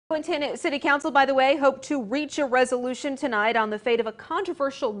Burlington City Council, by the way, hope to reach a resolution tonight on the fate of a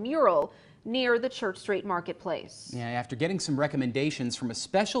controversial mural near the Church Street Marketplace. Yeah, after getting some recommendations from a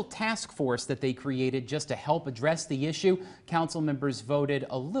special task force that they created just to help address the issue, council members voted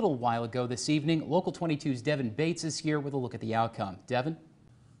a little while ago this evening. Local 22's Devin Bates is here with a look at the outcome. Devin?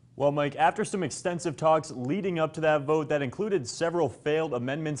 Well, Mike, after some extensive talks leading up to that vote that included several failed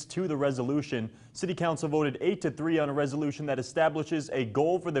amendments to the resolution, City Council voted 8-3 on a resolution that establishes a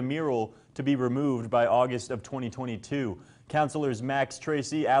goal for the mural to be removed by August of 2022. Councilors Max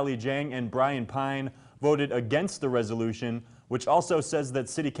Tracy, Ali Jang, and Brian Pine voted against the resolution, which also says that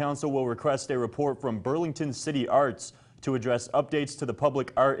City Council will request a report from Burlington City Arts to address updates to the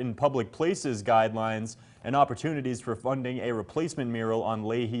public art in public places guidelines and opportunities for funding a replacement mural on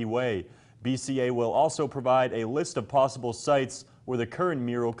Leahy Way. BCA will also provide a list of possible sites where the current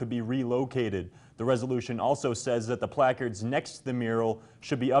mural could be relocated. The resolution also says that the placards next to the mural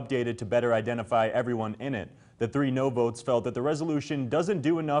should be updated to better identify everyone in it. The 3 no votes felt that the resolution doesn't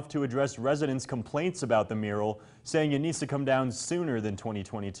do enough to address residents' complaints about the mural, saying it needs to come down sooner than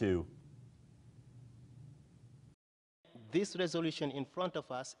 2022. This resolution in front of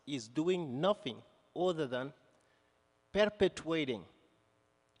us is doing nothing other than perpetuating,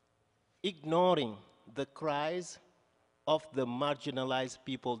 ignoring the cries of the marginalized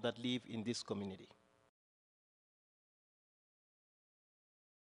people that live in this community.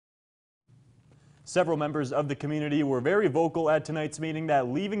 Several members of the community were very vocal at tonight's meeting that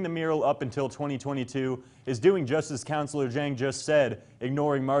leaving the mural up until 2022 is doing just as Councilor Jang just said,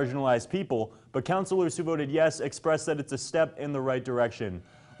 ignoring marginalized people, but councilors who voted yes expressed that it's a step in the right direction.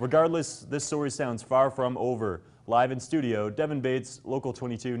 Regardless, this story sounds far from over. Live in studio, Devin Bates, Local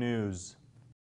 22 News.